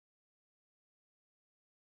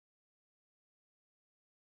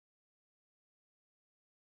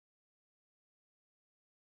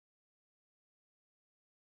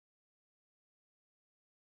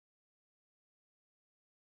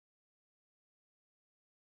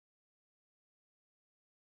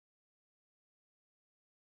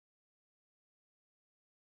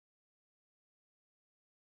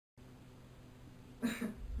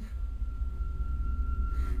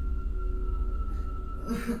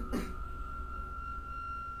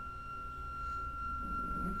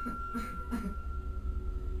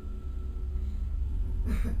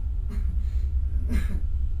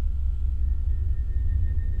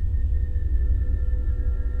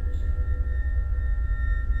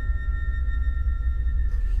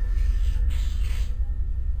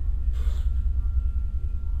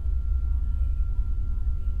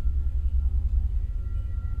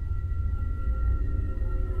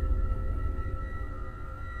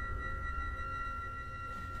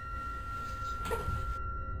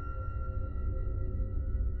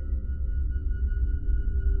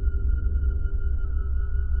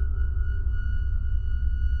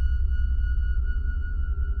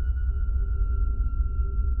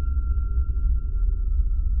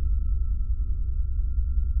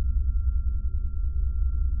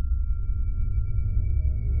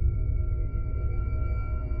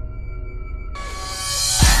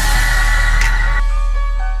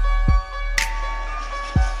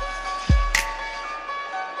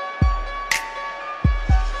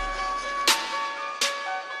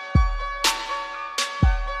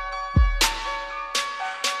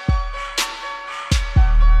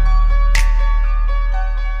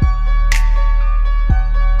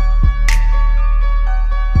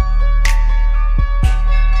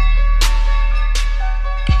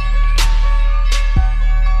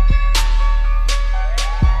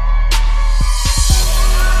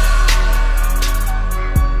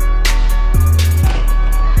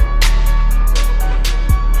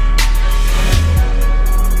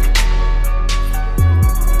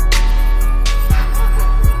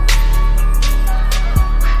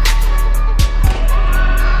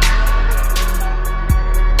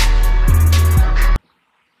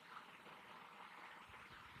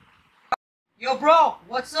Yo bro,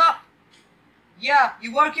 what's up? Yeah,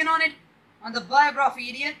 you working on it? On the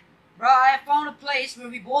biography, idiot? Bro, I have found a place where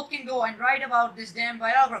we both can go and write about this damn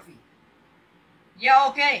biography. Yeah,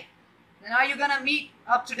 okay. Then are you gonna meet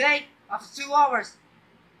up today after 2 hours?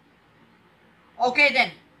 Okay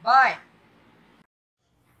then, bye.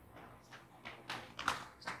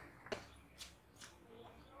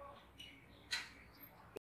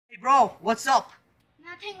 Hey bro, what's up?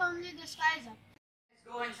 Nothing, only the skies up.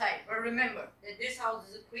 Let's go inside, but remember that this house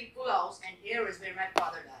is a quick full house and here is where my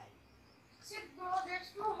father died. Sit, bro,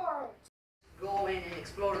 there's no horror. Go in and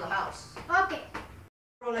explore the house. Okay.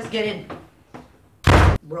 Bro, let's get in.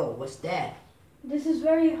 Bro, what's that? This is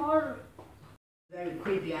very horror. Very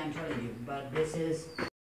creepy, I'm telling you, but this is...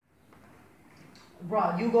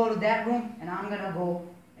 Bro, you go to that room and I'm gonna go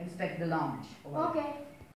inspect the lounge. Okay.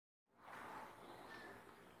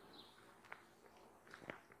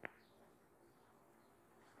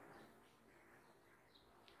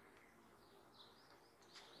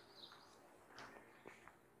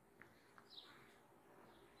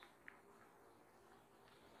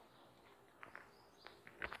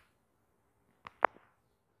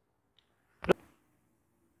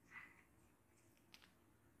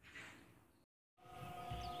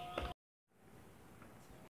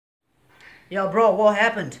 Yo, bro, what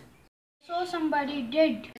happened? So somebody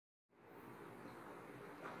did.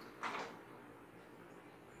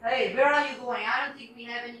 Hey, where are you going? I don't think we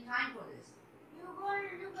have any time for this. You go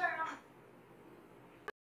and look around.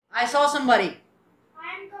 I saw somebody.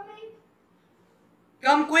 I am coming.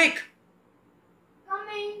 Come quick.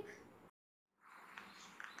 Coming.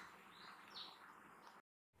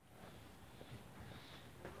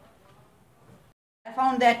 I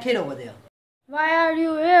found that kid over there. Why are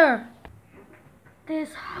you here?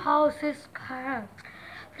 This house is cursed.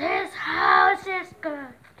 This house is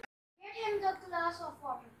cursed. Get him the glass of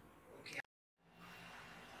water.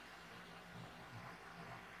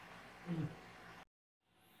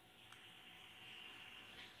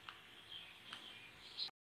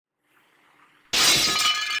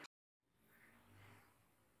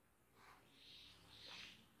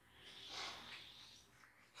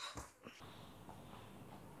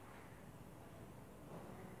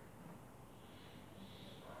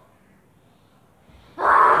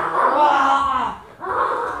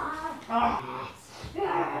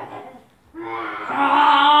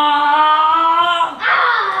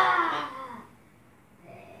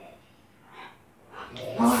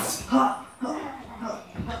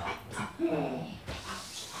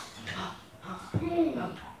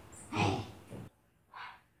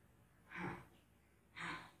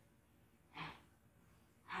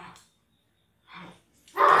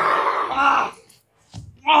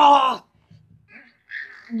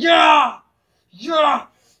 Yeah! Yeah!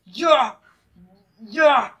 Yeah!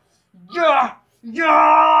 Yeah! Yeah!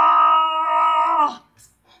 Yeah!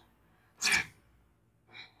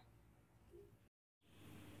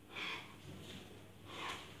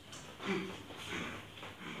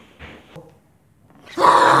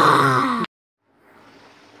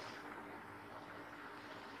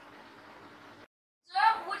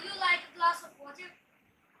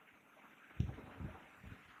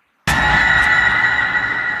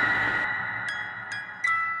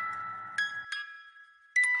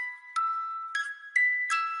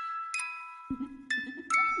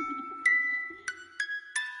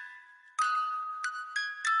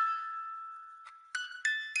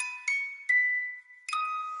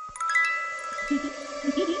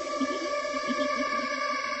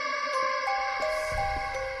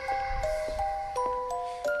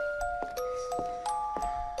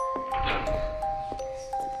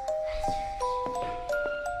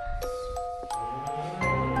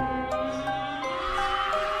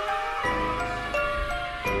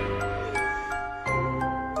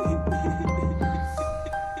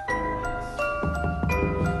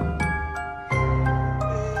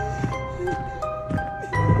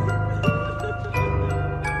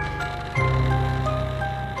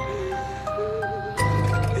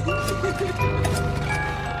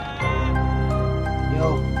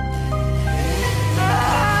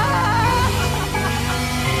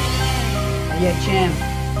 Yeah, champ.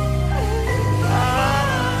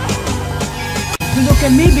 Look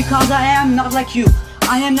at me because I am not like you.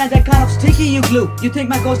 I am not that kind of sticky you glue. You think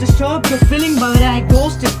my ghost disturbed your feeling, but my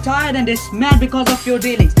ghost is tired and is mad because of your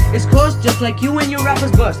dealings. It's cursed just like you and your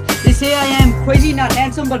rappers burst. They say I am crazy, not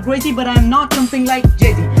handsome but crazy, but I am not something like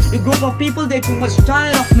Jay-Z. The group of people, they too much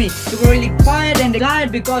tired of me. You were really quiet and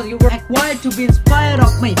tired because you were quiet to be inspired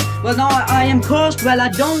of me. Well, now I am cursed. Well, I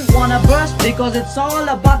don't wanna burst because it's all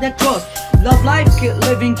about that trust. Love, life,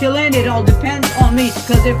 living, killing, it all depends on me.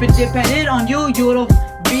 Cause if it depended on you, you would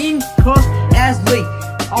have been cursed as me.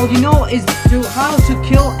 All you know is how to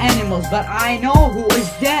kill animals, but I know who is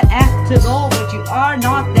that after all. But you are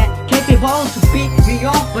not that capable to beat me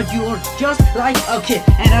off, but you are just like a kid,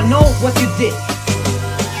 and I know what you did.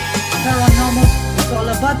 Paranormal, it's all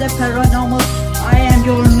about that paranormal. I am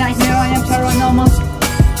your nightmare, I am paranormal.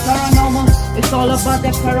 Paranormal, it's all about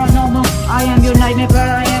that paranormal. I am your nightmare, but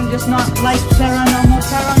I am just not like paranormal.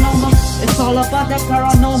 Paranormal, it's all about that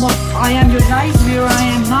paranormal. I am your nightmare, I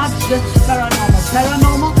am not just paranormal.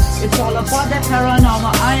 Paranormal, it's all about that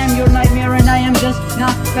paranormal. I am your nightmare and I am just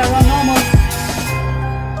not paranormal.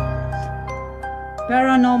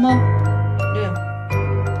 Paranormal, yeah.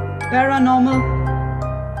 Paranormal.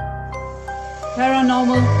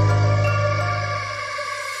 Paranormal.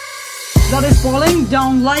 That is falling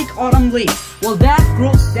down like autumn leaves. Well, that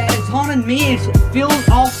group that is haunting me is filled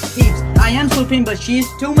of thieves. I am sleeping, but she's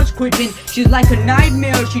too much creeping. She's like a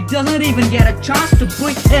nightmare, she doesn't even get a chance to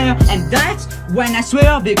breathe air. And that's when I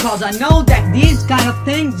swear, because I know that these kind of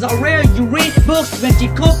things are rare. You read books when she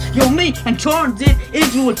cooks your meat and turns it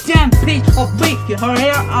into a damn piece of meat. Her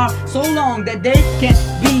hair are so long that they can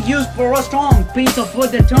be used for a strong piece of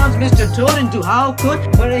wood that turns Mr. Toad into how could,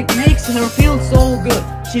 but it makes her feel so good.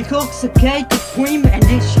 She cooks a cake of cream and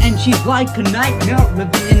dish, and she's like a nightmare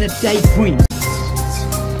living in a daydream.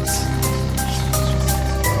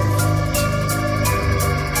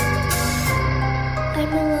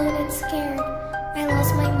 I'm alone and scared. I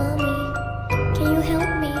lost my mommy. Can you help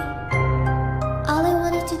me? All I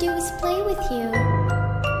wanted to do is play with you.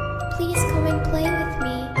 Please come and play with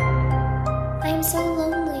me. I am so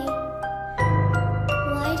lonely.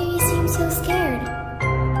 Why do you seem so scared?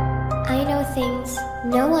 I know things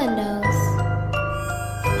no one knows.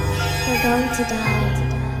 We're going to die.